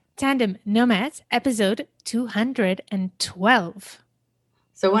Tandem Nomads, episode 212.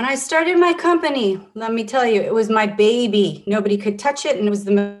 So when I started my company, let me tell you, it was my baby. Nobody could touch it, and it was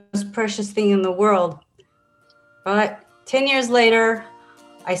the most precious thing in the world. But 10 years later,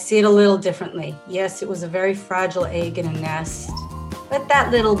 I see it a little differently. Yes, it was a very fragile egg in a nest, but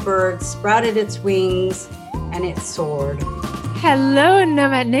that little bird sprouted its wings and it soared. Hello,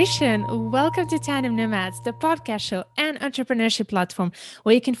 Nomad Nation. Welcome to Tandem Nomads, the podcast show and entrepreneurship platform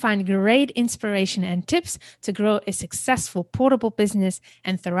where you can find great inspiration and tips to grow a successful portable business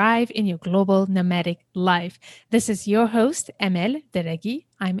and thrive in your global nomadic life. This is your host, Emel Deregi.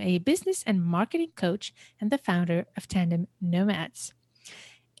 I'm a business and marketing coach and the founder of Tandem Nomads.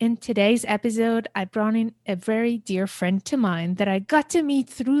 In today's episode, I brought in a very dear friend to mine that I got to meet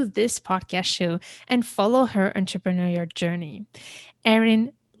through this podcast show and follow her entrepreneurial journey,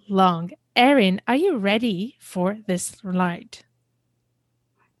 Erin Long. Erin, are you ready for this ride?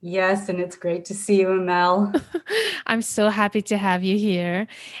 Yes, and it's great to see you, Amel. I'm so happy to have you here.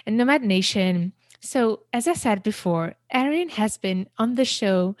 And Nomad Nation, so, as I said before, Erin has been on the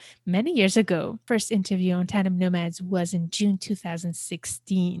show many years ago. First interview on Tandem Nomads was in June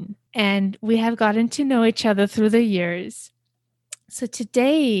 2016. And we have gotten to know each other through the years. So,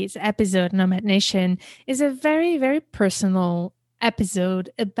 today's episode, Nomad Nation, is a very, very personal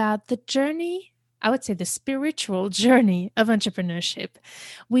episode about the journey. I would say the spiritual journey of entrepreneurship.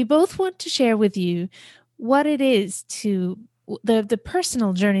 We both want to share with you what it is to the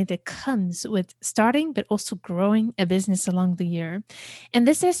personal journey that comes with starting but also growing a business along the year. And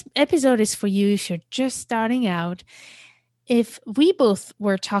this episode is for you if you're just starting out. If we both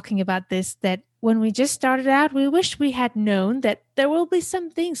were talking about this, that when we just started out, we wish we had known that there will be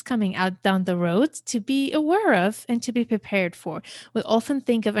some things coming out down the road to be aware of and to be prepared for. We often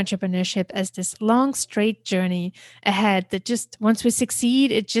think of entrepreneurship as this long, straight journey ahead that just once we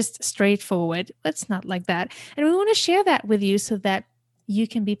succeed, it's just straightforward. It's not like that. And we want to share that with you so that you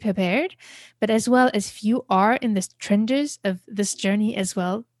can be prepared, but as well as if you are in the trenches of this journey as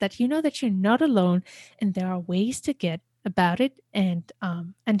well, that you know that you're not alone and there are ways to get about it and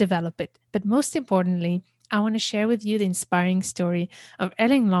develop it. But most importantly, I want to share with you the inspiring story of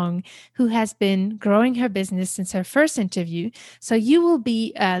Ellen Long, who has been growing her business since her first interview. So you will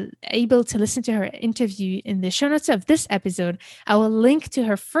be able to listen to her interview in the show notes of this episode. I will link to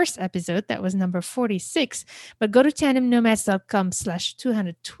her first episode, that was number 46, but go to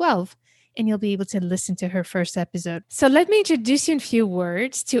tandemnomads.com/212 and you'll be able to listen to her first episode. So let me introduce you in a few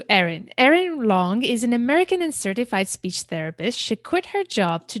words to Erin. Erin Long is an American and certified speech therapist. She quit her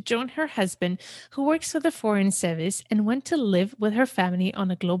job to join her husband, who works for the Foreign Service, and went to live with her family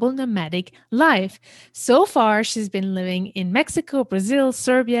on a global nomadic life. So far, she's been living in Mexico, Brazil,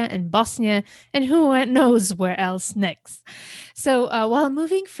 Serbia, and Bosnia, and who knows where else next. So while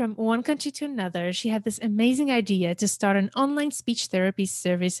moving from one country to another, she had this amazing idea to start an online speech therapy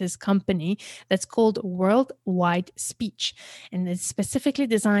services company that's called Worldwide Speech. And it's specifically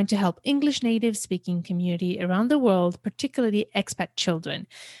designed to help English native speaking community around the world, particularly expat children.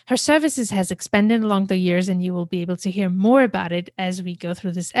 Her services has expanded along the years, and you will be able to hear more about it as we go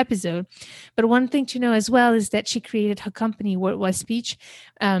through this episode. But one thing to know as well is that she created her company, Worldwide Speech,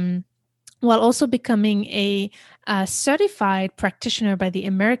 while also becoming a certified practitioner by the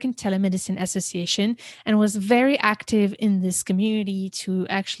American Telemedicine Association, and was very active in this community to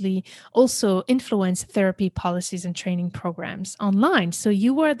actually also influence therapy policies and training programs online. So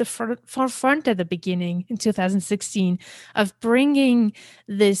you were at the forefront at the beginning in 2016 of bringing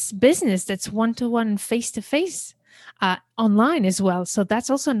this business that's one-to-one and face-to-face online as well. So that's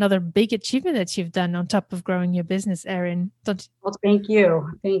also another big achievement that you've done on top of growing your business, Erin. Well, thank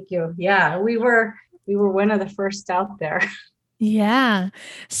you. Thank you. Yeah, we were one of the first out there. Yeah.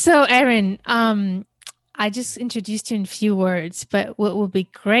 So, Erin, I just introduced you in a few words, but what would be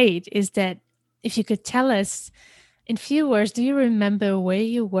great is that if you could tell us in few words, do you remember where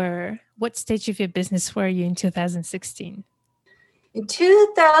you were? What stage of your business were you in 2016? In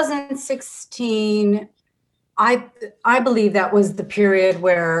 2016, I believe that was the period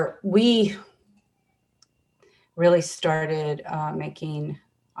where we really started making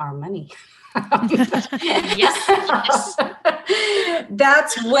our money. Yes.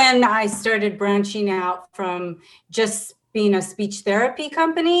 That's when I started branching out from just being a speech therapy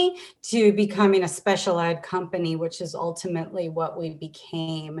company to becoming a special ed company, which is ultimately what we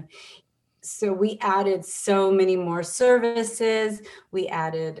became. So we added so many more services. We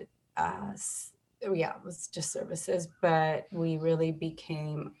added, it was just services, but we really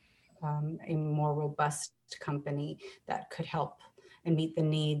became a more robust company that could help and meet the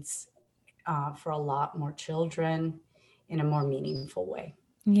needs for a lot more children in a more meaningful way.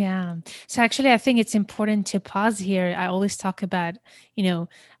 Yeah. So actually, I think it's important to pause here. I always talk about, you know,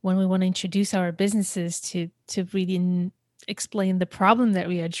 when we want to introduce our businesses to really explain the problem that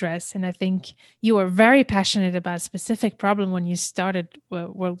we address. And I think you were very passionate about a specific problem when you started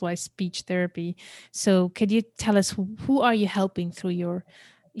Worldwide Speech Therapy. So could you tell us who are you helping through your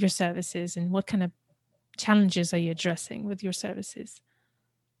services, and what kind of challenges are you addressing with your services?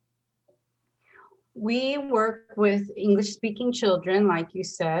 We work with English speaking children, like you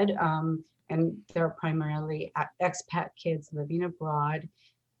said, and they're primarily expat kids living abroad.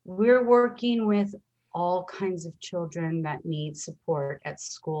 We're working with all kinds of children that need support at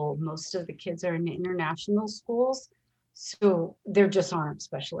school. Most of the kids are in international schools, so there just aren't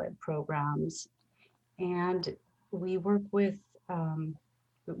special ed programs. And we work with,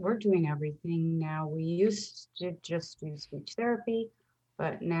 we're doing everything now. We used to just do speech therapy,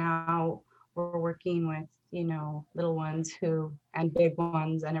 but now we're working with, little ones who, and big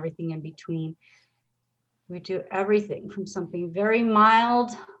ones and everything in between. We do everything from something very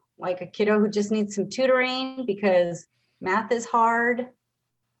mild, like a kiddo who just needs some tutoring because math is hard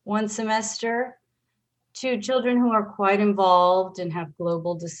one semester, to children who are quite involved and have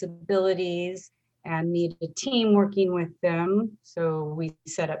global disabilities and need a team working with them. So we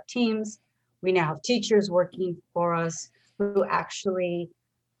set up teams. We now have teachers working for us who actually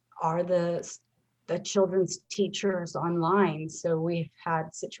are the children's teachers online. So we've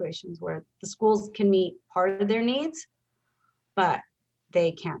had situations where the schools can meet part of their needs, but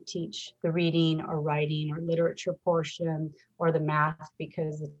they can't teach the reading or writing or literature portion or the math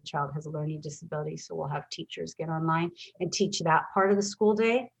because the child has a learning disability. So we'll have teachers get online and teach that part of the school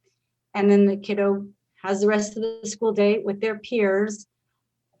day. And then the kiddo has the rest of the school day with their peers.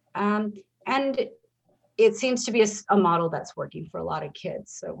 And it seems to be a model that's working for a lot of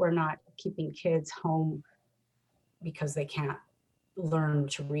kids. So we're not keeping kids home because they can't learn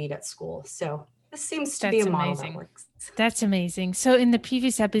to read at school. So this seems to be That's a model that amazing. works. That's amazing. So in the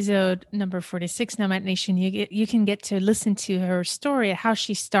previous episode, number 46, Nomad Nation, you can get to listen to her story, how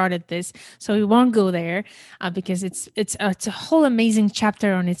she started this. So we won't go there because it's a whole amazing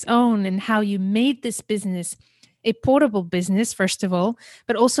chapter on its own, and how you made this business a portable business, first of all,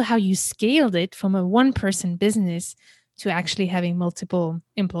 but also how you scaled it from a one-person business to actually having multiple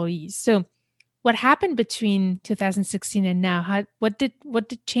employees. So what happened between 2016 and now? What did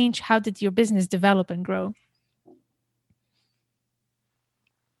change? How did your business develop and grow?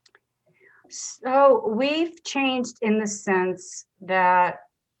 So we've changed in the sense that,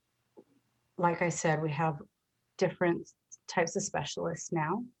 like I said, we have different types of specialists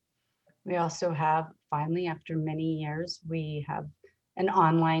now. We also have, finally, after many years, we have an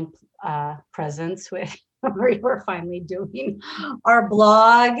online presence with we're finally doing our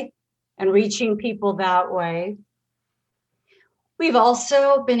blog and reaching people that way. We've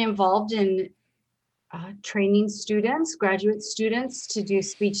also been involved in training students, graduate students, to do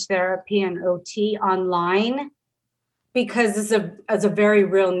speech therapy and OT online, because it's a very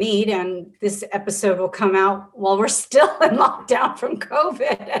real need. And this episode will come out while we're still in lockdown from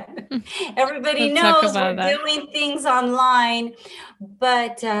COVID. Everybody Let's talk knows we're about that. doing things online,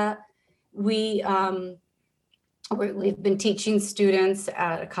 but we've been teaching students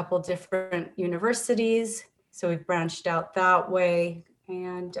at a couple different universities. So we've branched out that way,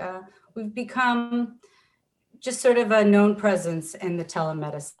 and we've become just sort of a known presence in the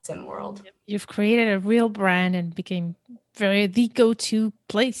telemedicine world. You've created a real brand and became very the go-to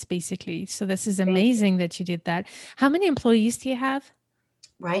place, basically. So this is Thank you. amazing that you did that. How many employees do you have?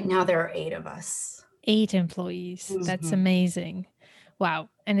 Right now, there are 8 of us. 8 employees. That's Mhm. amazing. Wow.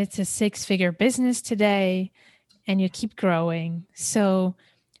 And it's a six-figure business today, and you keep growing. So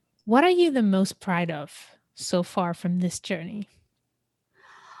what are you the most proud of so far from this journey?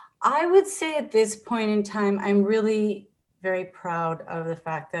 I would say at this point in time, I'm really very proud of the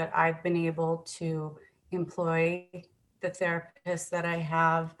fact that I've been able to employ the therapists that I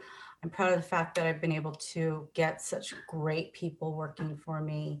have. I'm proud of the fact that I've been able to get such great people working for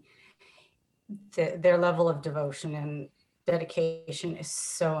me. Their level of devotion and dedication is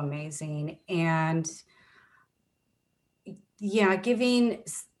so amazing. And yeah, giving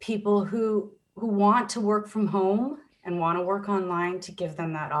people who want to work from home and want to work online, to give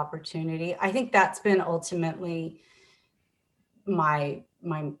them that opportunity. I think that's been ultimately my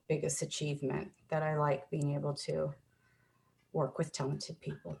biggest achievement, that I like being able to work with talented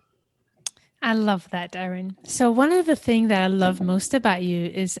people. I love that, Erin. So one of the things that I love most about you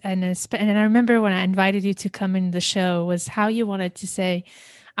is, and I remember when I invited you to come in the show, was how you wanted to say,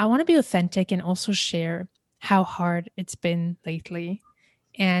 I want to be authentic and also share how hard it's been lately.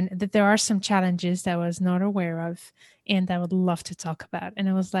 and that there are some challenges that I was not aware of and that I would love to talk about. And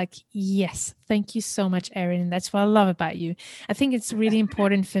I was like, yes, thank you so much, Erin. And that's what I love about you. I think it's really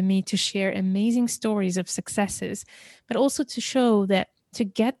important for me to share amazing stories of successes, but also to show that to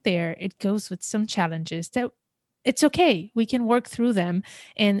get there, it goes with some challenges that it's okay. We can work through them.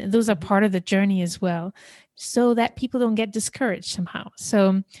 And those are part of the journey as well, so that people don't get discouraged somehow.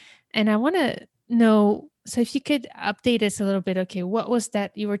 So, and I want to know, so if you could update us a little bit, okay, what was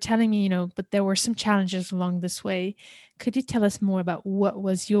that you were telling me, but there were some challenges along this way. Could you tell us more about what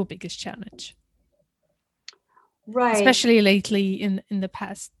was your biggest challenge? Right. Especially lately in the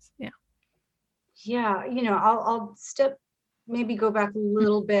past. Yeah. Yeah. I'll maybe go back a Mm.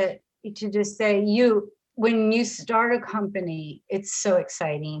 little bit to just say when you start a company, it's so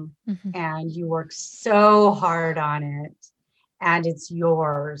exciting Mhm. and you work so hard on it and it's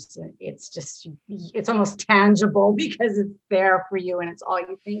yours. It's almost tangible because it's there for you and it's all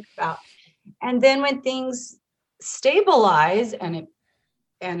you think about. And then when things stabilize and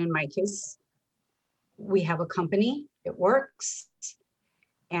in my case, we have a company, it works.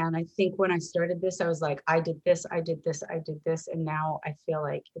 And I think when I started this, I was like, I did this, I did this, I did this. And now I feel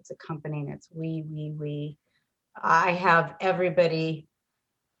like it's a company and it's we. I have everybody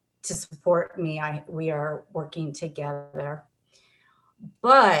to support me. We are working together.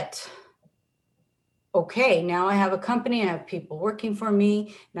 But okay, now I have a company, I have people working for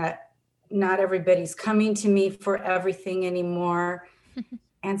me. Not everybody's coming to me for everything anymore.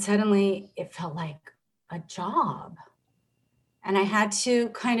 And suddenly it felt like a job. And I had to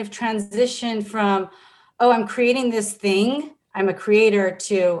kind of transition from, oh, I'm creating this thing, I'm a creator,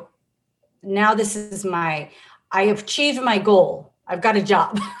 to now I achieved my goal. I've got a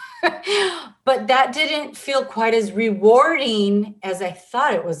job. But that didn't feel quite as rewarding as I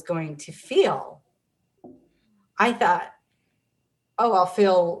thought it was going to feel. I thought, oh, I'll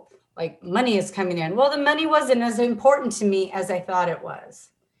feel like money is coming in. Well, the money wasn't as important to me as I thought it was.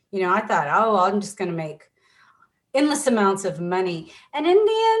 I thought, oh, I'm just going to make endless amounts of money. And in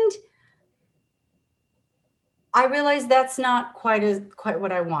the end, I realized that's not quite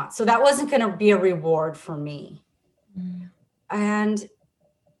what I want. So that wasn't going to be a reward for me. Mm. And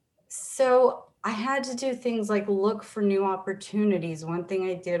so I had to do things like look for new opportunities. One thing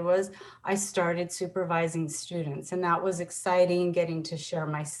I did was I started supervising students, and that was exciting, getting to share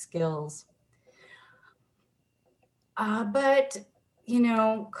my skills. But,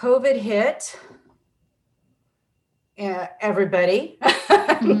 COVID hit everybody,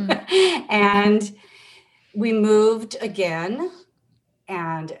 Mhm. and we moved again.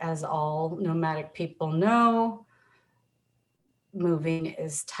 And as all nomadic people know, moving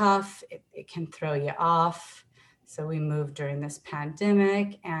is tough. It can throw you off. So we moved during this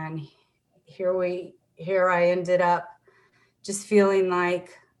pandemic, and here I ended up just feeling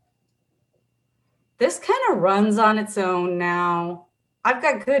like this kind of runs on its own now. I've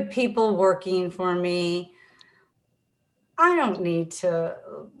got good people working for me. I don't need to,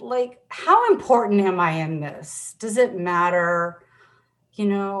 like, how important am I in this? Does it matter?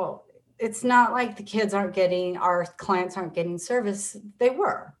 It's not like our clients aren't getting service. They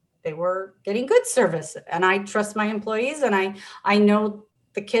were getting good service. And I trust my employees, and I know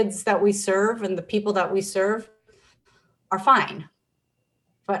the kids that we serve and the people that we serve are fine.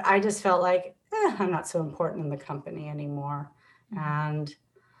 But I just felt like, I'm not so important in the company anymore. Mhm. And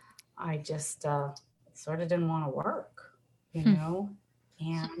I just sort of didn't want to work, you Hmm. know?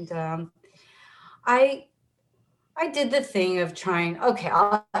 And I I did the thing of trying, okay,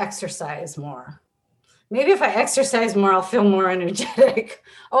 I'll exercise more. Maybe if I exercise more, I'll feel more energetic.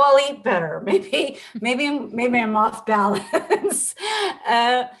 Oh, I'll eat better. Maybe I'm off balance.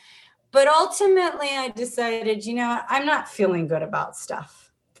 uh, but ultimately, I decided, I'm not feeling good about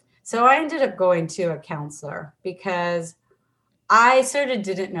stuff. So I ended up going to a counselor because I sort of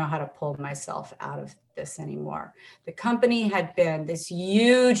didn't know how to pull myself out of this anymore. The company had been this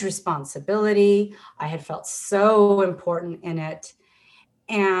huge responsibility. I had felt so important in it.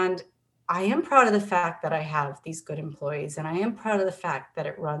 And I am proud of the fact that I have these good employees, and I am proud of the fact that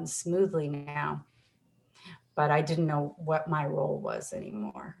it runs smoothly now. But I didn't know what my role was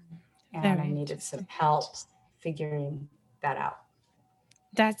anymore. And I Very needed some interesting. help figuring that out.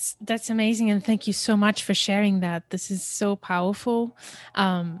 That's amazing, and thank you so much for sharing that. This is so powerful.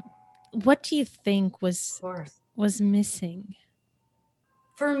 Um, what do you think Of course. was missing?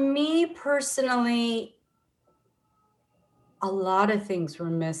 For me personally, a lot of things were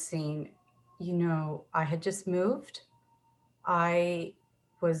missing. I had just moved. I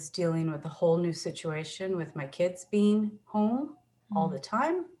was dealing with a whole new situation with my kids being home all Mm. the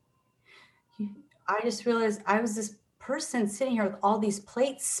time. I just realized I was this person sitting here with all these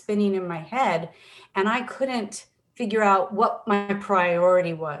plates spinning in my head, and I couldn't figure out what my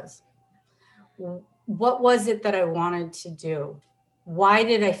priority was. What was it that I wanted to do? Why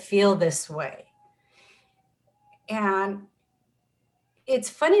did I feel this way? And it's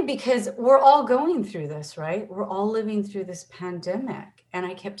funny because we're all going through this, right? We're all living through this pandemic. And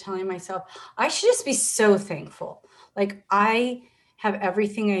I kept telling myself, I should just be so thankful. Like, I have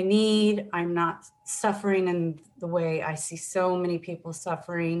everything I need. I'm not suffering in the way I see so many people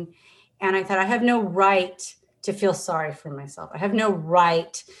suffering. And I thought, I have no right to feel sorry for myself. I have no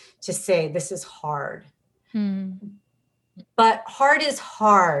right to say this is hard. But hard is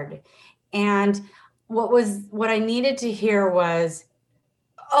hard. And what I needed to hear was,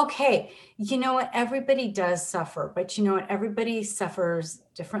 okay, you know what? Everybody does suffer, but you know what? Everybody suffers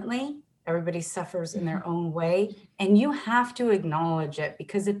differently. Everybody suffers in their own way. And you have to acknowledge it,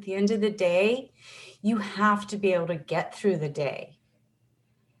 because at the end of the day, you have to be able to get through the day.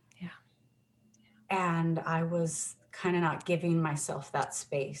 Yeah. And I was kind of not giving myself that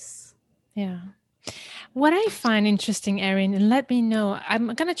space. Yeah. What I find interesting, Erin, and let me know, I'm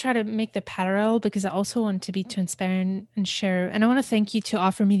going to try to make the parallel because I also want to be transparent and share. And I want to thank you to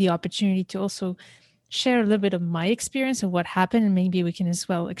offer me the opportunity to also share a little bit of my experience of what happened. And maybe we can as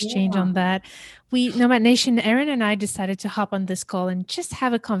well exchange on that. Nomad Nation, Erin and I decided to hop on this call and just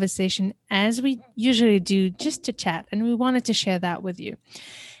have a conversation as we usually do, just to chat. And we wanted to share that with you.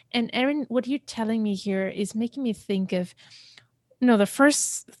 And Erin, what you're telling me here is making me think of, the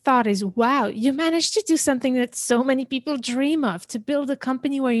first thought is, wow, you managed to do something that so many people dream of, to build a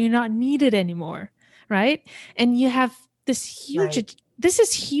company where you're not needed anymore, right? And you have this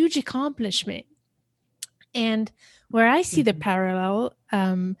huge accomplishment. And where I see the parallel,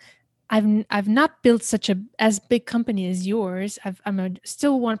 I've not built such as big company as yours. I'm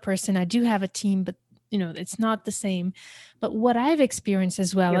still one person. I do have a team, but it's not the same. But what I've experienced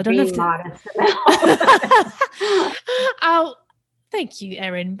as well, I don't know if modest. Thank you,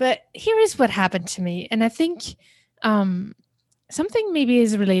 Erin. But here is what happened to me. And I think something maybe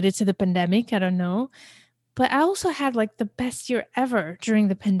is related to the pandemic. I don't know. But I also had like the best year ever during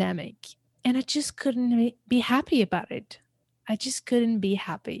the pandemic. And I just couldn't be happy about it. I just couldn't be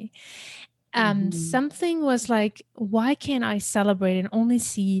happy. Something was like, why can't I celebrate and only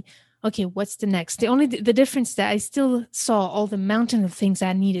see, okay, what's the next? The difference that I still saw all the mountain of things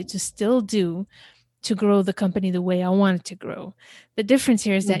I needed to still do to grow the company the way I wanted to grow. The difference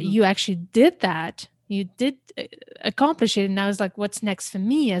here is that you actually did that. You did accomplish it. And I was like, what's next for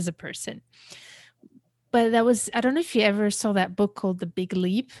me as a person? But I don't know if you ever saw that book called The Big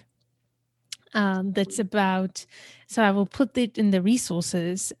Leap. That's about, so I will put it in the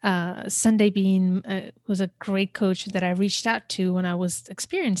resources. Sunday Bean was a great coach that I reached out to when I was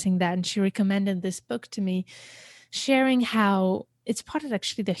experiencing that. And she recommended this book to me, sharing how it's part of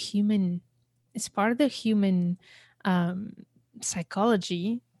actually it's part of the human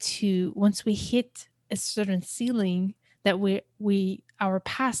psychology to, once we hit a certain ceiling, that our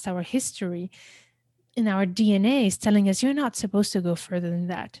past, our history in our DNA is telling us you're not supposed to go further than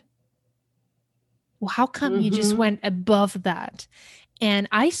that. Well, how come you just went above that? And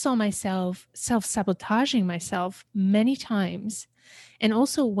I saw myself self-sabotaging myself many times. And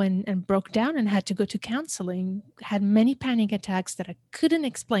also and broke down and had to go to counseling, had many panic attacks that I couldn't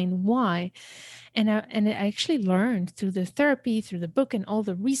explain why. And I actually learned through the therapy, through the book, and all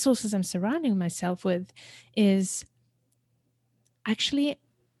the resources I'm surrounding myself with, is actually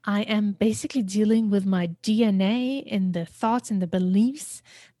I am basically dealing with my DNA and the thoughts and the beliefs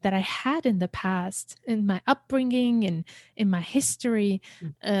that I had in the past, in my upbringing and in my history,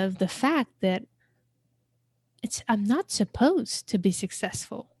 of the fact that I'm not supposed to be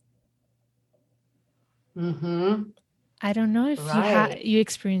successful. I don't know if you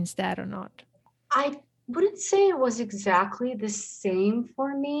experienced that or not. I wouldn't say it was exactly the same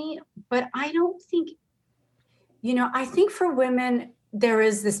for me, but I don't think, I think for women, there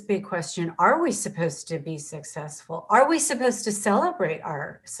is this big question. Are we supposed to be successful? Are we supposed to celebrate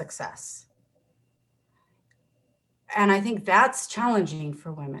our success? And I think that's challenging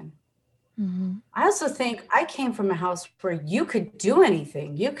for women. I also think I came from a house where you could do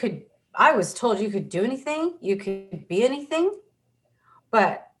anything. I was told you could do anything, you could be anything,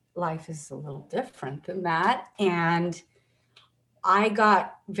 but life is a little different than that. And I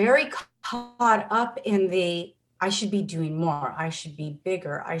got very caught up in I should be doing more, I should be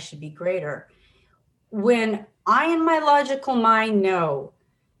bigger, I should be greater. When I, in my logical mind, know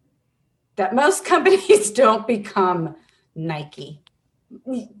that most companies don't become Nike.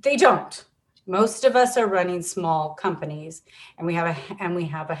 They don't. Most of us are running small companies, and we have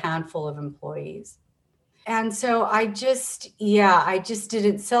a handful of employees. And so I just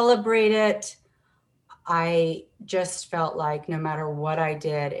didn't celebrate it. I just felt like no matter what I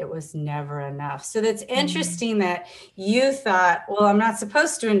did, it was never enough. So that's interesting that you thought, well, I'm not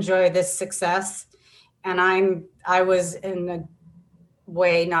supposed to enjoy this success. And I was in a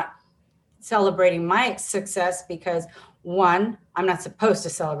way not celebrating my success because one, I'm not supposed to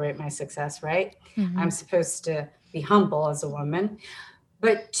celebrate my success, right? I'm supposed to be humble as a woman.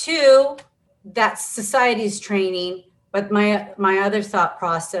 But two, that's society's training. But my other thought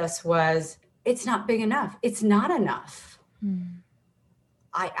process was, it's not big enough. It's not enough.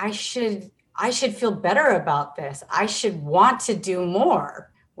 I should feel better about this. I should want to do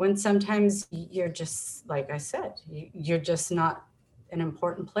more. When sometimes you're just, like I said, you're just not an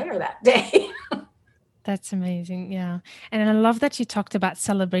important player that day. That's amazing. Yeah. And I love that you talked about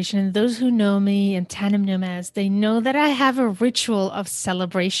celebration. And those who know me and Tandem Nomads, they know that I have a ritual of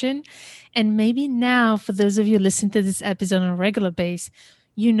celebration. And maybe now, for those of you listening to this episode on a regular basis,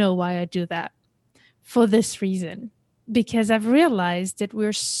 you know why I do that. For this reason, because I've realized that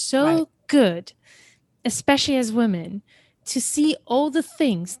we're so good, especially as women, to see all the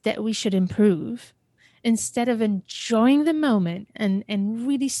things that we should improve instead of enjoying the moment and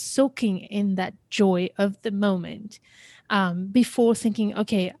really soaking in that joy of the moment before thinking,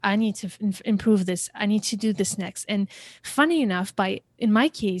 okay, I need to improve this. I need to do this next. And funny enough, in my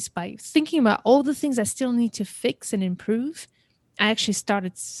case, by thinking about all the things I still need to fix and improve, I actually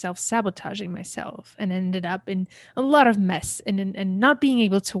started self-sabotaging myself and ended up in a lot of mess and not being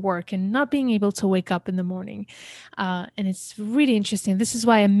able to work and not being able to wake up in the morning. And it's really interesting. This is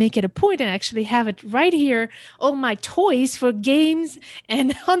why I make it a point and actually have it right here, all my toys for games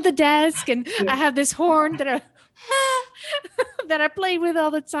and on the desk. And I have this horn that I play with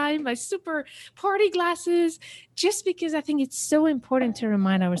all the time, my super party glasses, just because I think it's so important to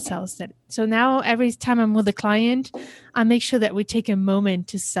remind ourselves that. So now every time I'm with a client, I make sure that we take a moment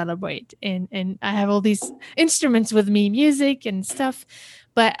to celebrate. And I have all these instruments with me, music and stuff.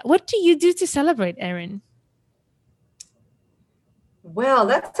 But what do you do to celebrate, Erin? Well,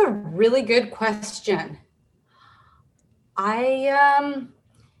 that's a really good question.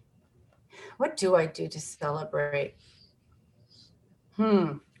 What do I do to celebrate?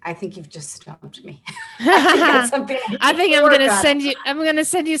 I think you've just stumped me. I think I'm gonna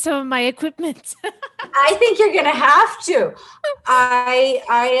send you some of my equipment. I think you're gonna have to. I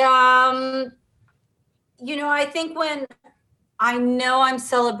think when I know I'm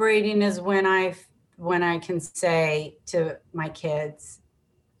celebrating is when I can say to my kids,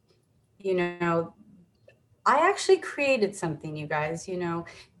 I actually created something, you guys,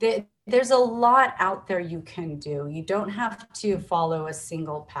 there's a lot out there you can do. You don't have to follow a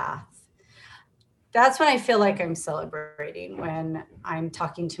single path. That's when I feel like I'm celebrating, when I'm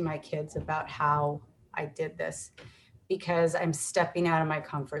talking to my kids about how I did this, because I'm stepping out of my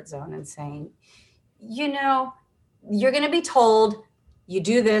comfort zone and saying, you're going to be told you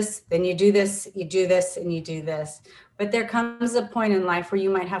do this, then you do this, you do this, and you do this. But there comes a point in life where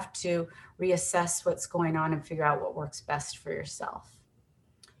you might have to reassess what's going on and figure out what works best for yourself.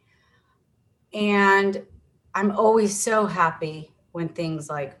 And I'm always so happy when things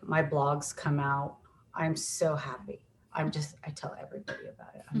like my blogs come out. I'm so happy. I tell everybody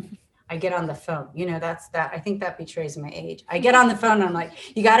about it. I get on the phone, I think that betrays my age. I get on the phone and I'm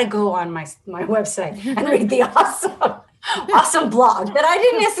like, you got to go on my website and read the awesome blog that I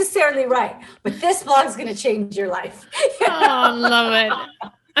didn't necessarily write, but this blog is going to change your life. Oh, love it.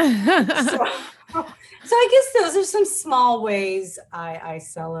 So I guess those are some small ways I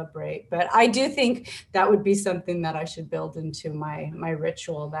celebrate, but I do think that would be something that I should build into my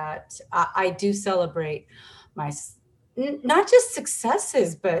ritual, that I do celebrate my, not just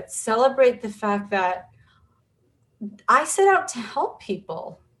successes, but celebrate the fact that I set out to help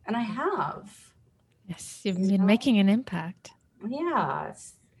people, and I have. Yes, you've been making an impact.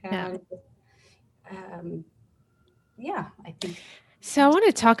 Yes. And I think. So I want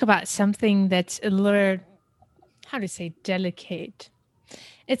to talk about something that's a little, how to say, delicate.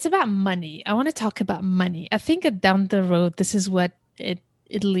 It's about money. I want to talk about money. I think down the road, this is what it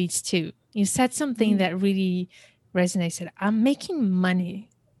leads to. You said something that really resonated. I'm making money,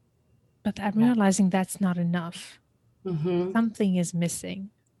 but I'm realizing that's not enough. Something is missing.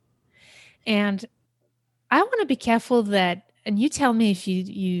 And I want to be careful that, and you tell me if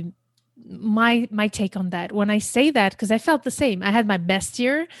you my take on that. When I say that, because I felt the same. I had my best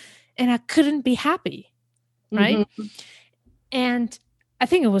year and I couldn't be happy. Right. And I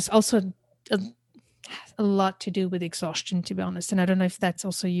think it was also has a lot to do with exhaustion, to be honest. And I don't know if that's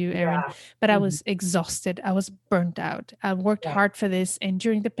also you, Erin, Yeah. but I Mhm. was exhausted. I was burnt out. I worked Right. hard for this. And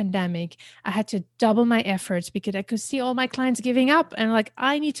during the pandemic, I had to double my efforts because I could see all my clients giving up. And like,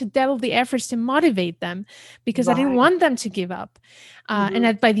 I need to double the efforts to motivate them because I didn't Right. want them to give up. And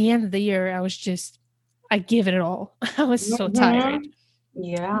Mhm. by the end of the year, I give it all. I was so tired Mhm.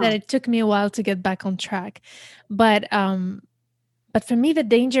 Yeah. that it took me a while to get back on track. But for me, the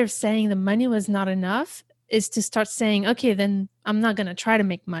danger of saying the money was not enough is to start saying, okay, then I'm not going to try to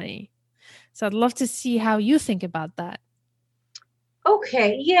make money. So I'd love to see how you think about that.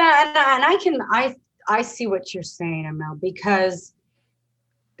 Okay. Yeah. And I see what you're saying, Amel, because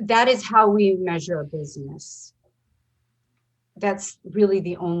that is how we measure a business. That's really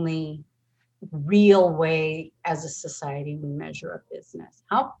the only real way as a society we measure a business.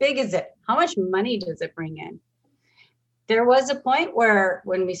 How big is it? How much money does it bring in? There was a point where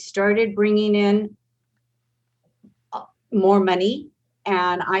when we started bringing in more money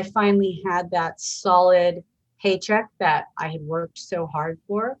and I finally had that solid paycheck that I had worked so hard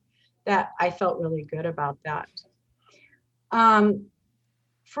for, that I felt really good about that. Um,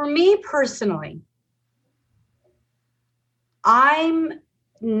 for me personally, I'm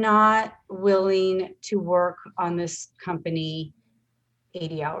not willing to work on this company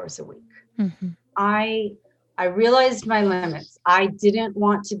 80 hours a week. Mhm. I I realized my limits. I didn't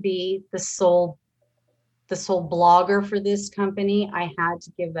want to be the sole blogger for this company. I had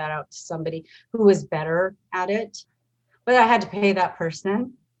to give that out to somebody who was better at it, but I had to pay that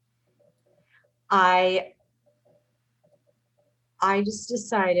person. I I just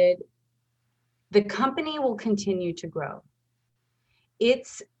decided the company will continue to grow.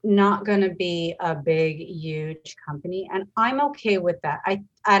 It's not going to be a big huge company and I'm okay with that. I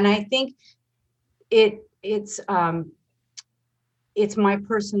think it's my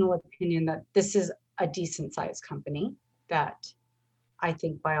personal opinion that this is a decent sized company, that I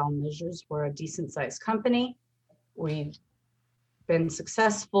think by all measures we're a decent sized company. We've been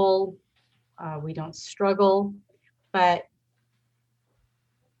successful. We don't struggle. But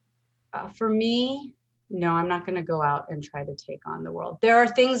for me, no, I'm not going to go out and try to take on the world. There are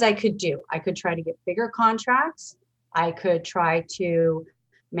things I could do. I could try to get bigger contracts. I could try to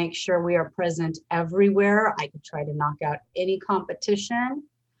make sure we are present everywhere. I could try to knock out any competition.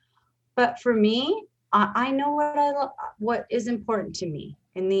 But for me, I know what is important to me.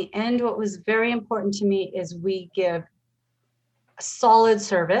 In the end, what was very important to me is we give a solid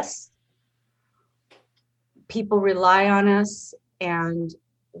service. People rely on us, and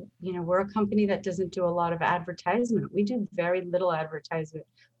we're a company that doesn't do a lot of advertisement. We do very little advertisement,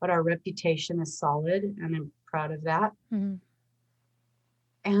 but our reputation is solid, and I'm proud of that. Mhm.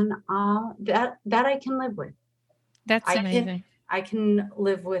 And that I can live with. That's I can amazing. I can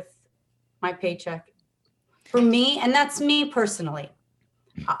live with my paycheck for me, and that's me personally.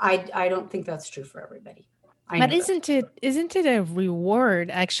 I don't think that's true for everybody. I But know that. isn't it a reward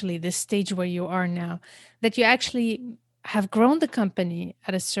actually, this stage where you are now, that you actually have grown the company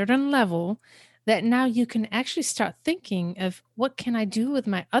at a certain level that now you can actually start thinking of what can I do with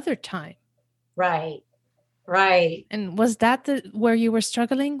my other time? Right, right. And was that the where you were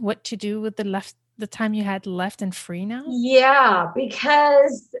struggling? What to do with the time you had left and free now? Yeah,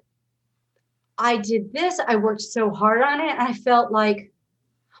 because I did this, I worked so hard on it, and I felt like,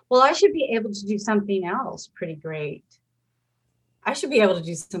 well, I should be able to do something else pretty great. I should be able to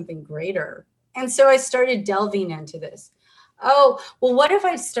do something greater. And so I started delving into this. Oh, well, what if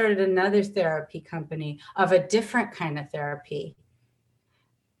I started another therapy company of a different kind of therapy?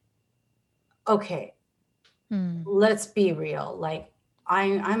 Okay, Hmm. let's be real. Like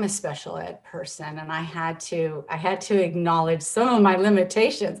I'm a special ed person and I had to acknowledge some of my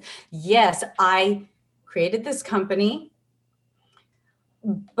limitations. Yes, I created this company,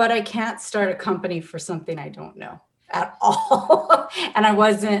 but I can't start a company for something I don't know at all. And I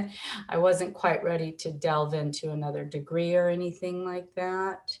wasn't quite ready to delve into another degree or anything like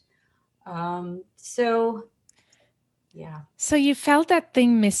that. So yeah. So you felt that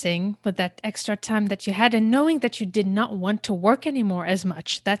thing missing with that extra time that you had, and knowing that you did not want to work anymore as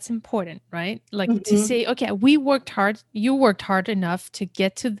much. That's important, right? Like to Mhm. say, okay, we worked hard, you worked hard enough to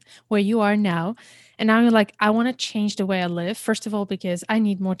get to where you are now. And now you're like, I want to change the way I live. First of all, because I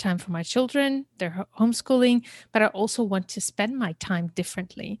need more time for my children, they're homeschooling, but I also want to spend my time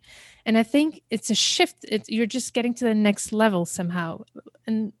differently. And I think it's a shift. You're just getting to the next level somehow.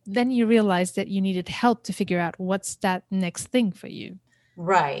 And then you realize that you needed help to figure out what's that next thing for you.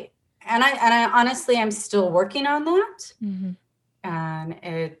 Right. And I honestly I'm still working on that. Hmm. And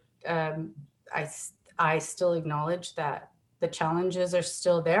I still acknowledge that the challenges are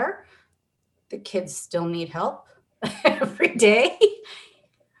still there. the kids still need help every day.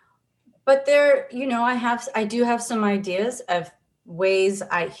 But there, I do have some ideas of ways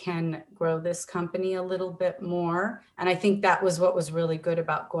I can grow this company a little bit more. And I think that was what was really good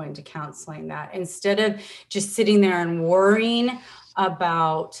about going to counseling, that instead of just sitting there and worrying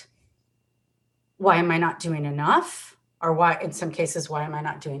about why am I not doing enough, or why, in some cases, why am I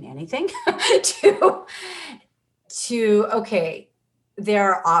not doing anything, to okay,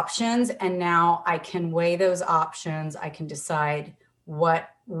 there are options, and now I can weigh those options. I can decide what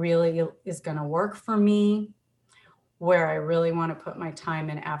really is going to work for me, where I really want to put my time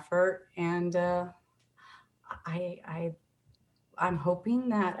and effort. And I'm hoping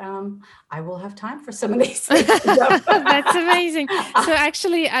that I will have time for some of these things. That's amazing. So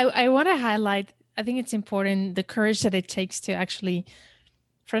actually, I want to highlight, I think it's important, the courage that it takes to actually,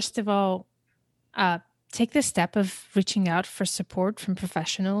 first of all, take the step of reaching out for support from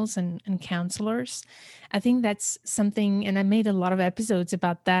professionals and counselors. I think that's something, and I made a lot of episodes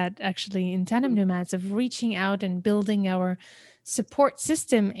about that actually in Tandem Nomads, of reaching out and building our support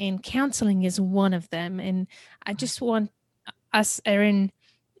system, and counseling is one of them. And I just want us, Erin,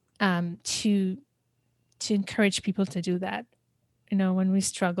 to encourage people to do that. When we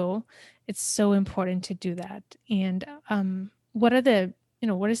struggle, it's so important to do that. And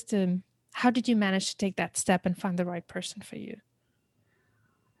how did you manage to take that step and find the right person for you?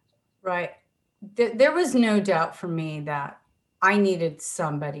 Right. There was no doubt for me that I needed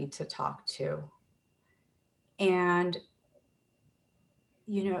somebody to talk to. And,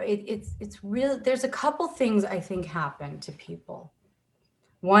 it's real. There's a couple things I think happen to people.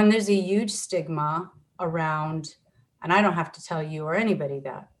 One, there's a huge stigma around, and I don't have to tell you or anybody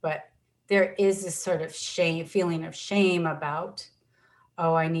that, but there is this sort of feeling of shame about,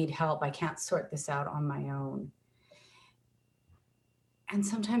 oh, I need help. I can't sort this out on my own. And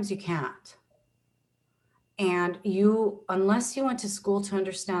sometimes you can't. And unless you went to school to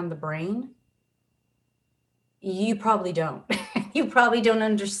understand the brain, you probably don't. You probably don't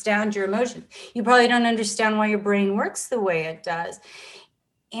understand your emotions. You probably don't understand why your brain works the way it does.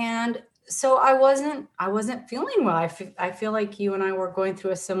 And so I wasn't feeling well. I feel like you and I were going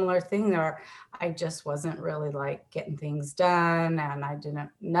through a similar thing there. I just wasn't really like getting things done, and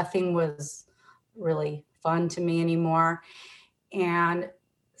nothing was really fun to me anymore. And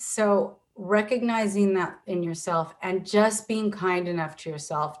so recognizing that in yourself and just being kind enough to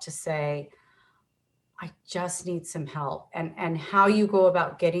yourself to say, I just need some help. And how you go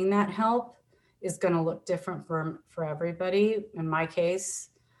about getting that help is going to look different for everybody. In my case,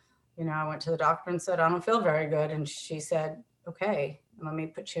 I went to the doctor and said, I don't feel very good. And she said, okay, let me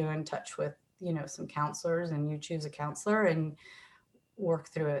put you in touch with, some counselors, and you choose a counselor and work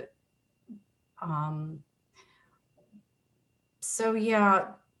through it. So yeah,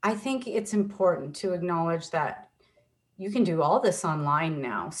 I think it's important to acknowledge that you can do all this online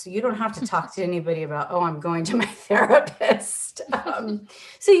now. So you don't have to talk to anybody about, oh, I'm going to my therapist.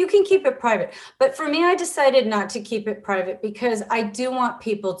 So you can keep it private. But for me, I decided not to keep it private because I do want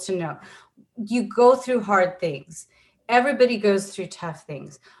people to know you go through hard things. Everybody goes through tough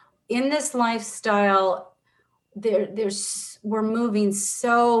things. In this lifestyle, we're moving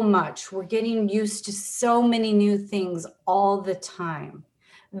so much. We're getting used to so many new things all the time.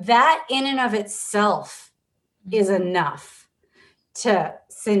 That in and of itself is enough to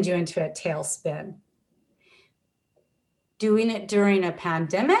send you into a tailspin. Doing it during a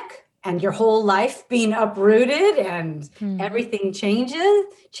pandemic and your whole life being uprooted and everything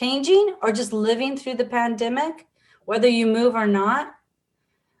changing, or just living through the pandemic, whether you move or not,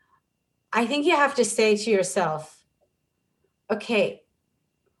 I think you have to say to yourself, okay,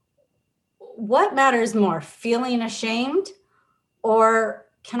 what matters more, feeling ashamed, or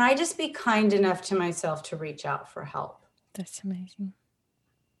can I just be kind enough to myself to reach out for help? That's amazing.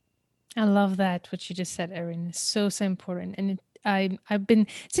 I love that, what you just said, Erin. It's so important. And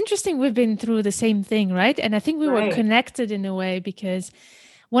it's interesting, we've been through the same thing, right? And I think we were connected in a way, because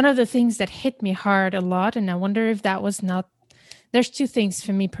one of the things that hit me hard a lot, and I wonder if that was not, there's two things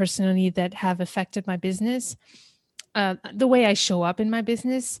for me personally that have affected my business. The way I show up in my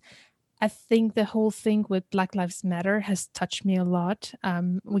business. I think the whole thing with Black Lives Matter has touched me a lot.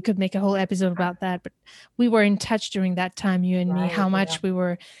 We could make a whole episode about that, but we were in touch during that time, you and me, how much we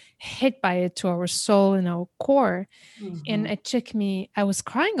were hit by it to our soul and our core. And it took me, I was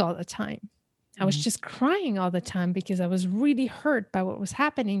crying all the time. I was just crying all the time because I was really hurt by what was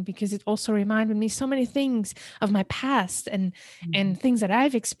happening, because it also reminded me so many things of my past and things that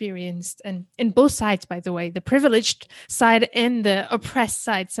I've experienced, and in both sides, by the way, the privileged side and the oppressed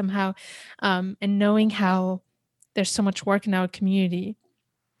side somehow, and knowing how there's so much work in our community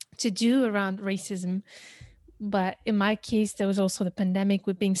to do around racism. But in my case, there was also the pandemic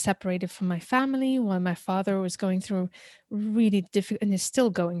with being separated from my family while my father was going through really difficult and is still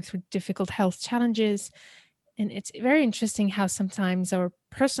going through difficult health challenges. And it's very interesting how sometimes our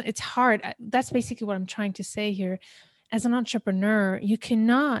personal, it's hard. That's basically what I'm trying to say here. As an entrepreneur, you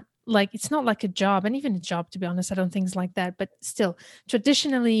cannot, like, it's not like a job, and even a job, to be honest, I don't think it's like that. But still,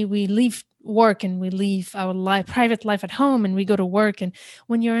 traditionally, we leave work and we leave our life, private life at home, and we go to work. And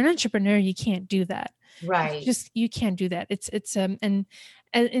when you're an entrepreneur, you can't do that. Right. You can't do that. And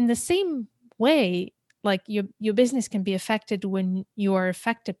in the same way, like your business can be affected when you are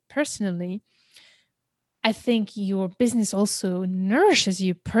affected personally. I think your business also nourishes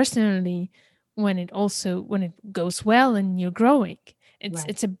you personally when it goes well and you're growing. Right.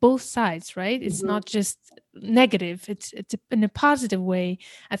 It's a both sides, right? It's Mhm. not just negative. In a positive way.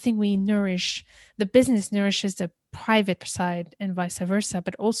 I think the business nourishes the private side and vice versa,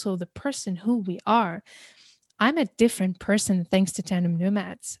 but also the person who we are. I'm a different person thanks to Tandem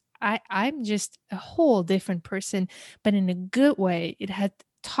Nomads. I'm just a whole different person, but in a good way. It had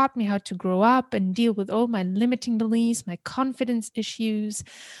taught me how to grow up and deal with all my limiting beliefs, my confidence issues,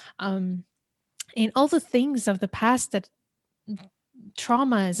 um, and all the things of the past that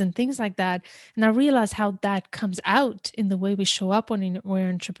traumas and things like that. And I realize how that comes out in the way we show up when we're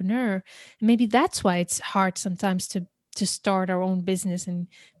an entrepreneur. Maybe that's why it's hard sometimes to start our own business and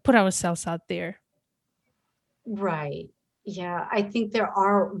put ourselves out there. Right. Yeah, I think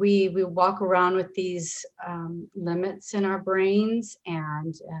we walk around with these limits in our brains,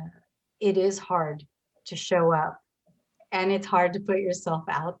 and it is hard to show up, and it's hard to put yourself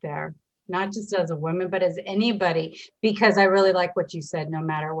out there, not just as a woman, but as anybody. Because I really like what you said. No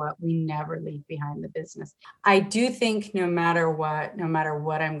matter what, we never leave behind the business. I do think no matter what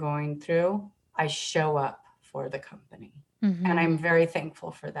I'm going through, I show up for the company, and Hmm. I'm very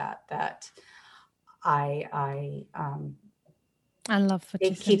thankful for that. That I I love what you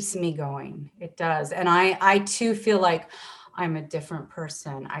it said. keeps me going. It does. And I too feel like I'm a different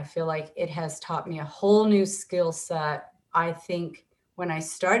person. I feel like it has taught me a whole new skill set. I think when I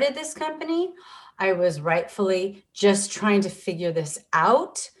started this company, I was rightfully just trying to figure this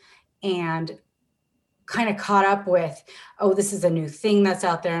out and kind of caught up with, oh, this is a new thing that's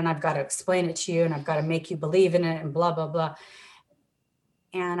out there and I've got to explain it to you and I've got to make you believe in it and blah, blah, blah.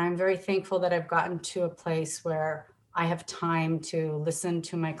 And I'm very thankful that I've gotten to a place where I have time to listen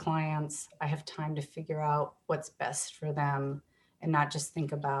to my clients. I have time to figure out what's best for them and not just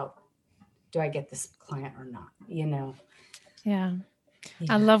think about, do I get this client or not? Yeah. I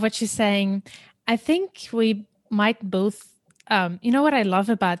Yeah. love what you're saying. I think we might both. You know what I love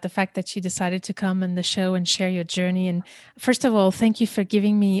about the fact that you decided to come on the show and share your journey. And first of all, thank you for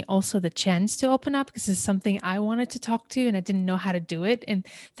giving me also the chance to open up because it's something I wanted to talk to and I didn't know how to do it. And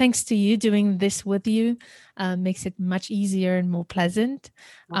thanks to you doing this with you makes it much easier and more pleasant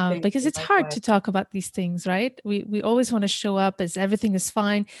Well, thank because you. it's hard Likewise. to talk about these things, right? We always want to show up as everything is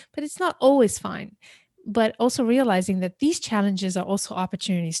fine, but it's not always fine, but also realizing that these challenges are also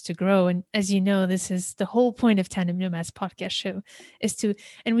opportunities to grow. And as you know, this is the whole point of Tandem Nomads podcast show is to,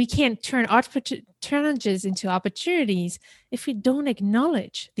 and we can't turn challenges into opportunities if we don't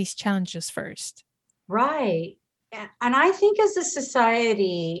acknowledge these challenges first. Right. And I think as a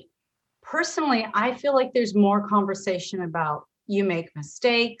society, personally, I feel like there's more conversation about you make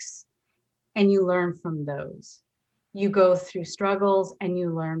mistakes and you learn from those. You go through struggles and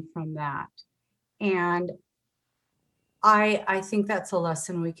you learn from that. And I think that's a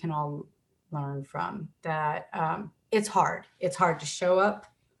lesson we can all learn from, that it's hard. It's hard to show up.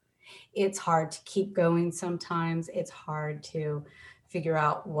 It's hard to keep going sometimes. It's hard to figure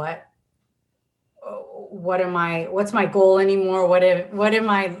out what's my goal anymore? What am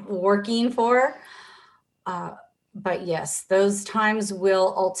I working for? Uh, but yes, those times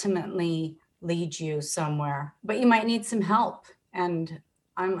will ultimately lead you somewhere, but you might need some help. And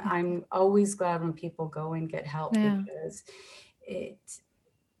I'm always glad when people go and get help, Yeah. because it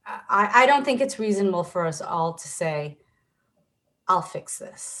I don't think it's reasonable for us all to say, I'll fix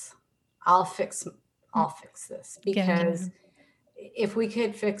this. I'll fix Mm, I'll fix this, yeah. because if we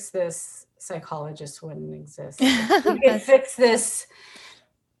could fix this, psychologists wouldn't exist. If we could That's fix this,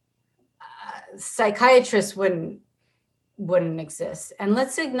 psychiatrists wouldn't exist. And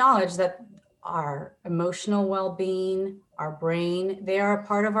let's acknowledge that our emotional well-being, our brain, they are a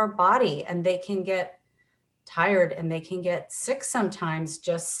part of our body, and they can get tired and they can get sick sometimes,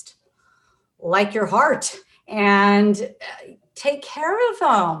 just like your heart. And take care of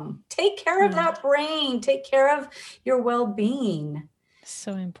them. Take care of yeah, that brain. Take care of your well-being,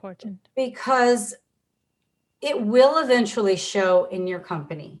 so important. because it will eventually show in your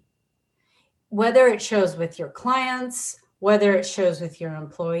company. whether it shows with your clients, whether it shows with your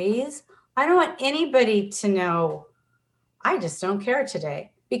employees, I don't want anybody to know, I just don't care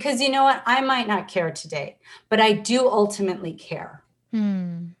today. Because you know what? I might not care today, but I do ultimately care.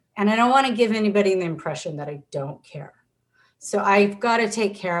 Hmm. And I don't want to give anybody the impression that I don't care. So I've got to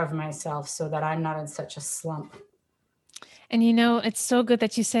take care of myself so that I'm not in such a slump. And it's so good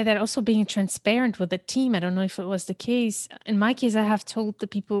that you say that, also being transparent with the team. I don't know if it was the case. In my case, I have told the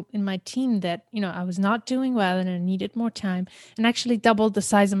people in my team that, I was not doing well and I needed more time, and actually doubled the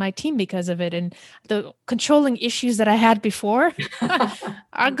size of my team because of it. And the controlling issues that I had before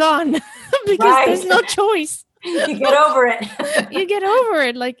are gone because there's no choice. You get over it. You get over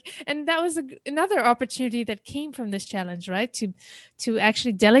it. And that was another opportunity that came from this challenge, right? To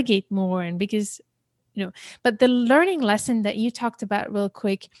actually delegate more. And because but the learning lesson that you talked about real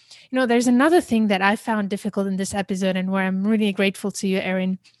quick, there's another thing that I found difficult in this episode, and where I'm really grateful to you,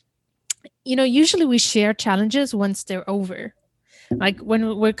 Erin. Usually we share challenges once they're over, like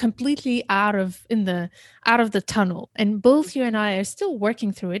when we're completely out of the tunnel, and both you and I are still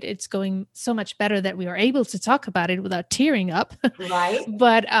working through it. It's going so much better that we are able to talk about it without tearing up. Right.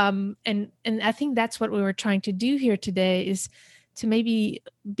 But and I think that's what we were trying to do here today, is to maybe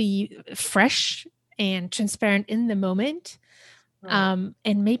be fresh and transparent in the moment. Right.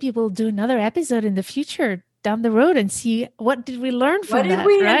 And maybe we'll do another episode in the future down the road and see what did we learn from that. What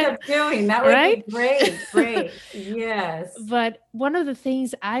did we right? end up doing? That would be great. Yes. But one of the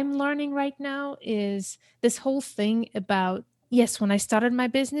things I'm learning right now is this whole thing about, yes, when I started my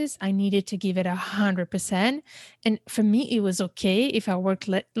business, I needed to give it 100%. And for me, it was okay if I worked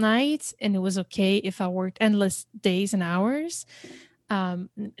late nights, and it was okay if I worked endless days and hours.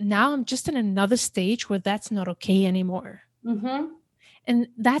 Now I'm just in another stage where that's not okay anymore. Mm-hmm. And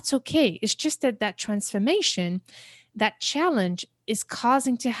that's okay. It's just that transformation, that challenge, is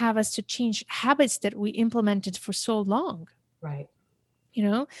causing to have us to change habits that we implemented for so long. Right.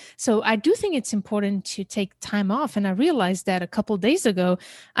 So I do think it's important to take time off. And I realized that a couple of days ago.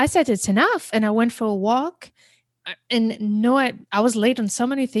 I said it's enough, and I went for a walk. And no, I was late on so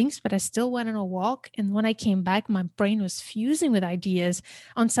many things, but I still went on a walk. And when I came back, my brain was fusing with ideas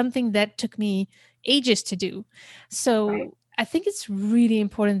on something that took me ages to do. So Right. I think it's really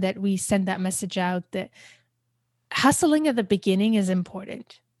important that we send that message out, that hustling at the beginning is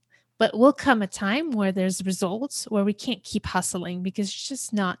important, but will come a time where there's results where we can't keep hustling, because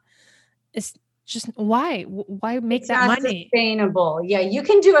it's just why make It's that not money? sustainable. Yeah, you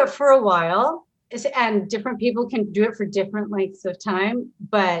can do it for a while, and different people can do it for different lengths of time,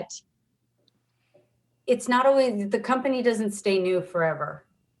 but it's not always, the company doesn't stay new forever.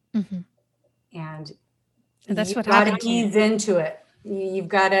 Mm-hmm. And that's what got to happened to you. ease into it. You've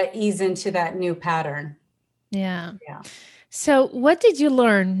got to ease into that new pattern. Yeah. Yeah. So what did you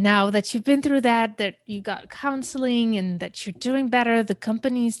learn now that you've been through that you got counseling, and that you're doing better, the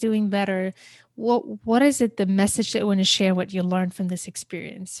company's doing better? What is it, the message that you want to share, what you learned from this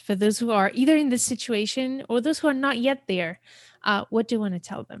experience, for those who are either in this situation or those who are not yet there? What do you want to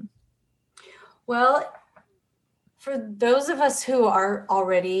tell them? Well, for those of us who are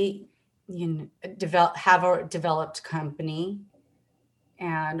already, have a developed company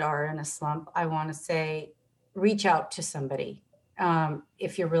and are in a slump, I want to say, reach out to somebody.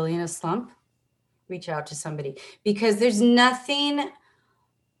 If you're really in a slump, reach out to somebody, because there's nothing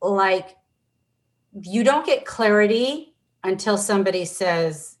like, you don't get clarity until somebody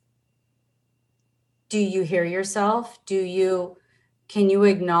says, do you hear yourself? Can you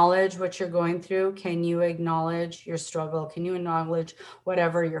acknowledge what you're going through? Can you acknowledge your struggle? Can you acknowledge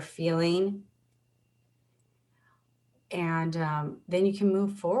whatever you're feeling? And then you can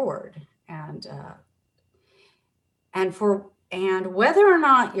move forward. And whether or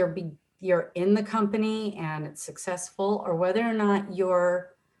not you're in the company and it's successful, or whether or not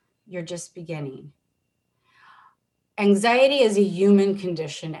you're just beginning, anxiety is a human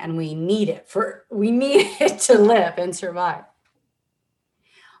condition, and we need it to live and survive.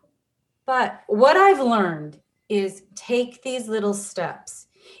 But what I've learned is, take these little steps.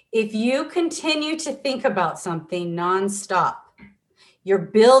 If you continue to think about something nonstop, you're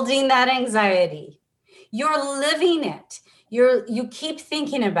building that anxiety. You're living it. You keep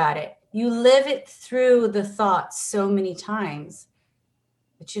thinking about it. You live it through the thoughts so many times,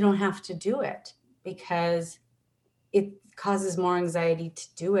 but you don't have to do it, because it causes more anxiety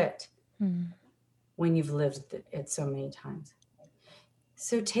to do it when you've lived it so many times.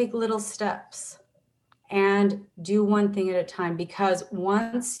 So take little steps and do one thing at a time, because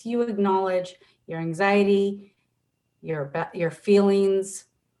once you acknowledge your anxiety, your feelings,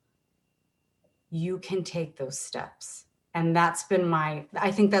 you can take those steps. And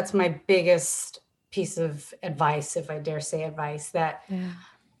I think that's my biggest piece of advice, if I dare say advice, that Yeah.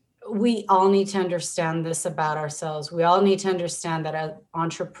 we all need to understand this about ourselves. We all need to understand that as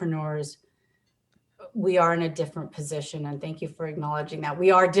entrepreneurs, we are in a different position. And thank you for acknowledging that.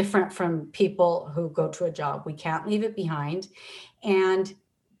 We are different from people who go to a job. We can't leave it behind. And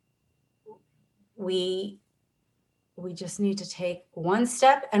we just need to take one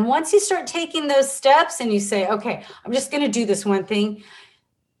step. And once you start taking those steps and you say, okay, I'm just going to do this one thing.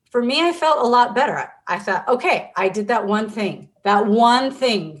 For me, I felt a lot better. I thought, okay, I did that one thing,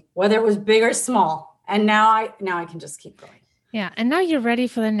 whether it was big or small. And now I can just keep going. Yeah. And now you're ready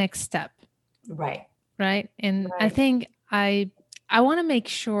for the next step. Right. Right. And I think I want to make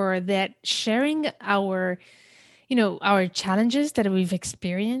sure that sharing our challenges that we've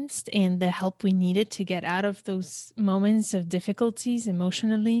experienced and the help we needed to get out of those moments of difficulties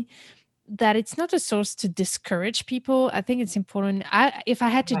emotionally, that it's not a source to discourage people. I think it's important. If I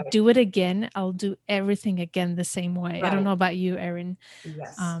had to do it again, I'll do everything again the same way. I don't know about you, Erin.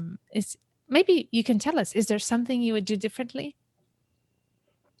 Yes. It's maybe you can tell us, is there something you would do differently?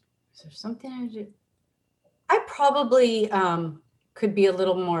 Is there something I would do? I probably could be a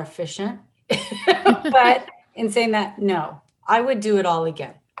little more efficient, but in saying that, no, I would do it all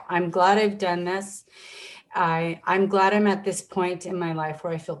again. I'm glad I've done this. I'm glad I'm at this point in my life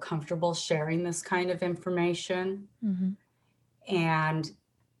where I feel comfortable sharing this kind of information. Mm-hmm. And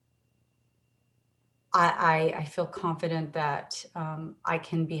I feel confident that I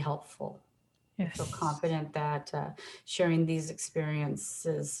can be helpful. Yes. I feel confident that sharing these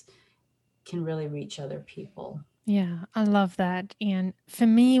experiences can really reach other people. Yeah, I love that. And for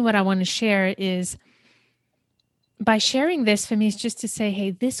me, what I want to share is, by sharing this, for me, is just to say, hey,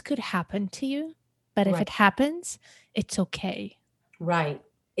 this could happen to you, but if it happens, it's okay. Right.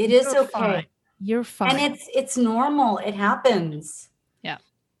 It is okay. Fine. You're fine. And it's normal. It happens. Yeah.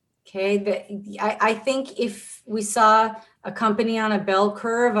 Okay. I think if we saw a company on a bell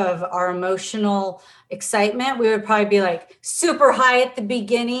curve of our emotional excitement, we would probably be like super high at the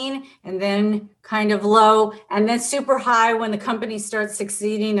beginning and then kind of low, and then super high when the company starts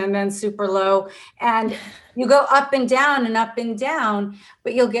succeeding, and then super low. And you go up and down,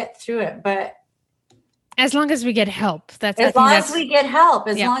 but you'll get through it. But as long as we get help, as long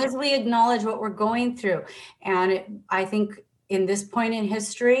as we acknowledge what we're going through. And I think in this point in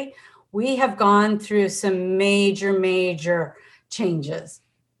history, we have gone through some major changes.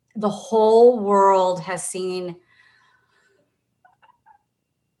 The whole world has seen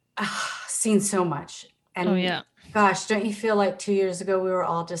so much. And gosh, don't you feel like 2 years ago, we were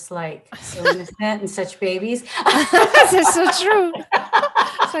all just like so innocent and such babies? That's so true.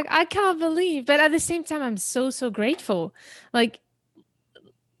 It's like, I can't believe, but at the same time, I'm so grateful. Like,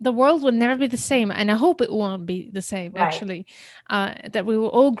 the world will never be the same. And I hope it won't be the same, actually, that we will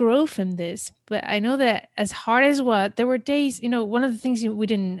all grow from this. But I know that as hard as there were days, one of the things we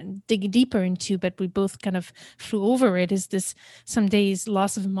didn't dig deeper into, but we both kind of flew over it, is this some days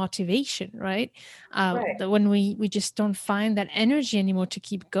loss of motivation, right? That when we just don't find that energy anymore to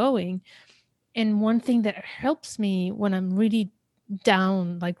keep going. And one thing that helps me when I'm really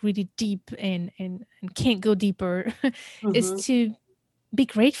down, like really deep and can't go deeper, is to be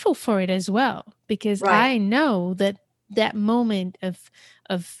grateful for it as well, because I know that moment of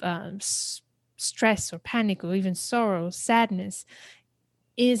stress or panic or even sorrow, sadness,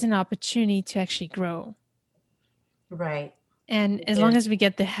 is an opportunity to actually grow. Right. And as long as we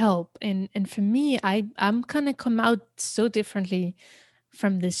get the help, and for me, I'm gonna come out so differently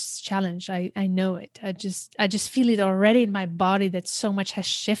from this challenge. I know it. I just feel it already in my body, that so much has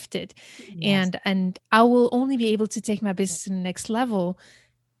shifted. Yes. And I will only be able to take my business to the next level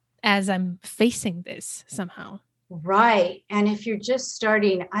as I'm facing this somehow. Right. And if you're just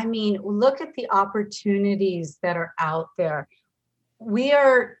starting, I mean, look at the opportunities that are out there. We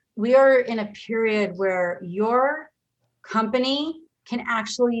are in a period where your company can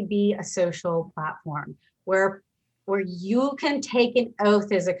actually be a social platform where you can take an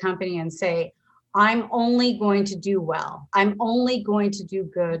oath as a company and say, I'm only going to do well. I'm only going to do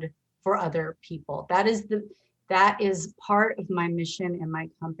good for other people. That is part of my mission in my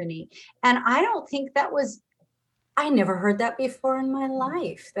company. And I don't think I never heard that before in my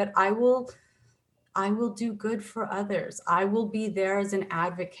life, that I will do good for others. I will be there as an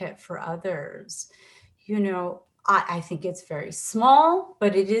advocate for others. I think it's very small,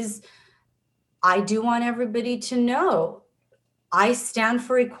 but I do want everybody to know I stand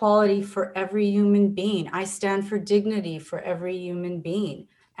for equality for every human being. I stand for dignity for every human being.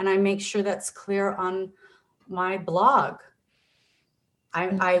 And I make sure that's clear on my blog.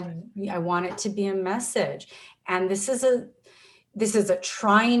 I want it to be a message. And this is a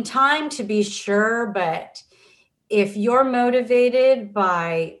trying time, to be sure, but if you're motivated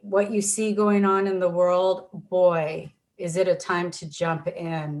by what you see going on in the world, boy, is it a time to jump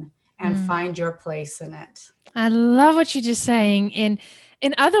in and find your place in it. I love what you're just saying. In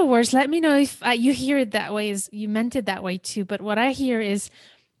other words, let me know if you hear it that way, as you meant it that way too. But what I hear is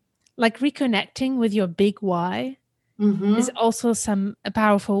like reconnecting with your big why is also a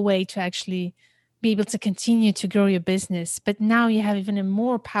powerful way to actually be able to continue to grow your business. But now you have even a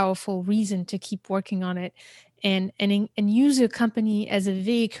more powerful reason to keep working on it and use your company as a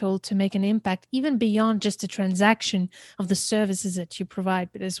vehicle to make an impact, even beyond just the transaction of the services that you provide,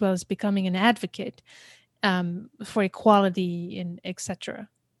 but as well as becoming an advocate for equality and etc.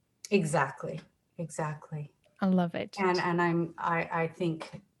 Exactly. I love it. And I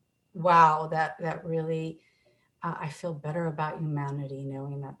think, wow, that really, I feel better about humanity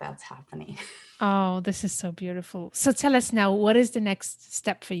knowing that that's happening. Oh, this is so beautiful. So tell us now, what is the next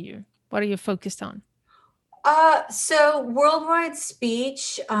step for you? What are you focused on? So Worldwide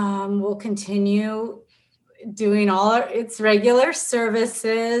Speech will continue doing all its regular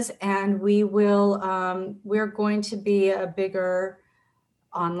services, and we're going to be a bigger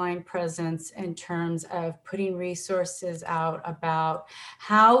online presence in terms of putting resources out about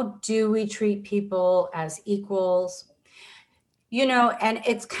how do we treat people as equals. And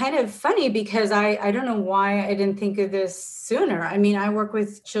it's kind of funny because I don't know why I didn't think of this sooner. I mean, I work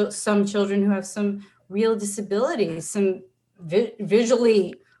with some children who have some real disabilities, some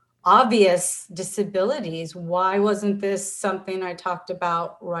visually obvious disabilities. Why wasn't this something I talked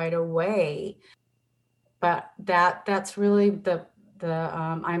about right away? But that's really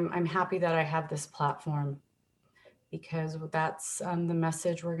I'm happy that I have this platform, because that's the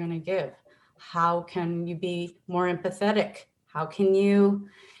message we're going to give. How can you be more empathetic? How can you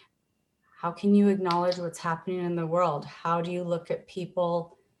acknowledge what's happening in the world? How do you look at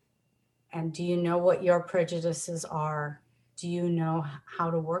people? And do you know what your prejudices are? Do you know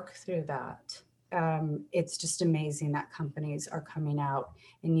how to work through that? It's just amazing that companies are coming out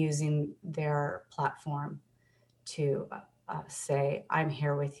and using their platform to say, I'm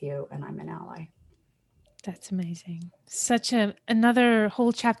here with you and I'm an ally. That's amazing. Such another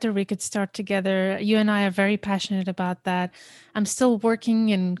whole chapter we could start together. You and I are very passionate about that. I'm still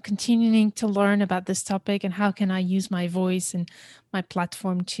working and continuing to learn about this topic and how can I use my voice and my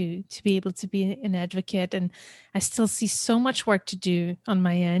platform to be able to be an advocate. And I still see so much work to do on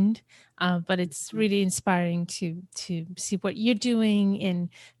my end. But it's really inspiring to see what you're doing. And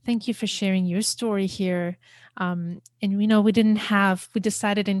thank you for sharing your story here. And we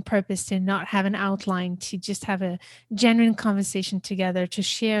decided in purpose to not have an outline, to just have a genuine conversation together, to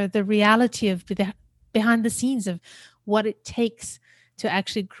share the reality of behind the scenes of what it takes to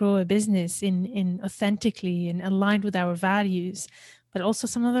actually grow a business in authentically and aligned with our values, but also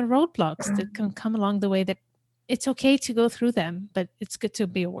some of the roadblocks that can come along the way, that it's okay to go through them, but it's good to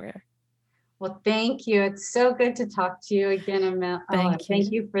be aware. Well, thank you. It's so good to talk to you again, Amel.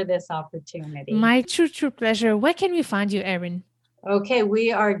 Thank you for this opportunity. My true pleasure. Where can we find you, Erin? Okay,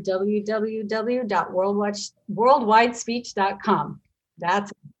 we are www.worldwidespeech.com.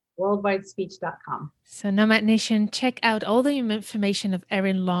 That's worldwidespeech.com. So Nomad Nation, check out all the information of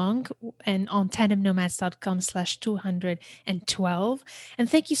Erin Long and on tandemnomads.com/212. And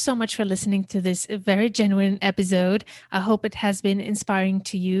thank you so much for listening to this very genuine episode. I hope it has been inspiring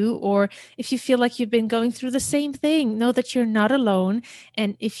to you. Or if you feel like you've been going through the same thing, know that you're not alone.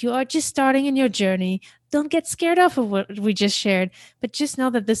 And if you are just starting in your journey, don't get scared off of what we just shared, but just know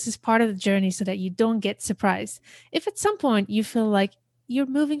that this is part of the journey so that you don't get surprised. If at some point you feel like you're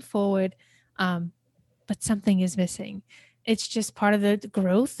moving forward, but something is missing, it's just part of the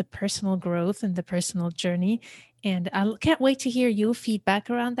growth, the personal growth and the personal journey. And I can't wait to hear your feedback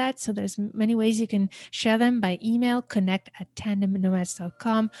around that. So there's many ways you can share them: by email,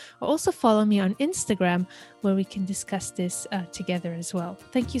 connect@tandemnomads.com, or also follow me on Instagram, where we can discuss this together as well.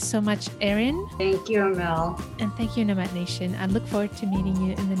 Thank you so much, Erin. Thank you, Amel. And thank you, Nomad Nation. I look forward to meeting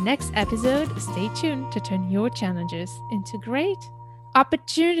you in the next episode. Stay tuned to turn your challenges into great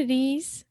opportunities.